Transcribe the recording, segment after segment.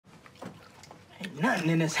nothing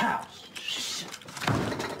in this house.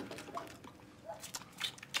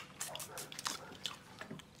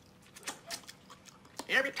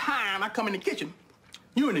 Every time I come in the kitchen,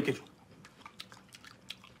 you in the kitchen.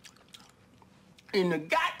 In the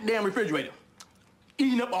goddamn refrigerator,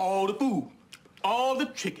 eating up all the food, all the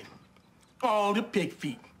chicken, all the pig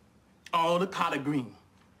feet, all the collard green,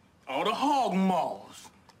 all the hog maws.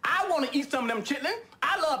 I want to eat some of them chitlin.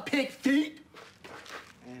 I love pig feet.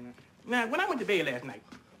 And now, when I went to bed last night,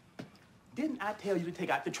 didn't I tell you to take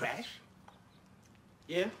out the trash?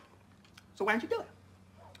 Yeah. So why didn't you do it?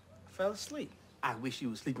 I fell asleep. I wish you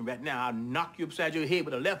was sleeping right now. I'll knock you upside your head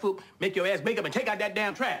with a left hook, make your ass wake up and take out that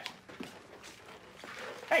damn trash.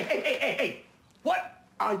 Hey. What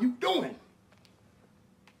are you doing?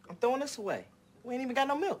 I'm throwing this away. We ain't even got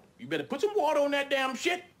no milk. You better put some water on that damn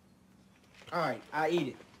shit. All right, I'll eat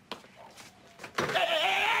it.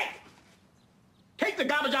 Hey! Take the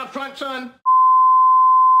garbage out front, son.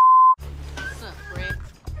 What's up, Fred?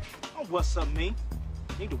 Oh, what's up, me?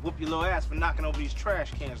 Need to whoop your little ass for knocking over these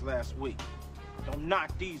trash cans last week. Don't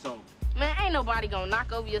knock these over. Man, ain't nobody gonna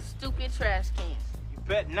knock over your stupid trash cans. You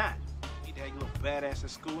bet not. You need to have your little badass at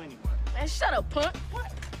school anyway. Man, shut up, punk.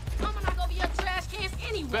 What? I'm gonna knock over your trash cans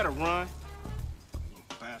anyway. Better run.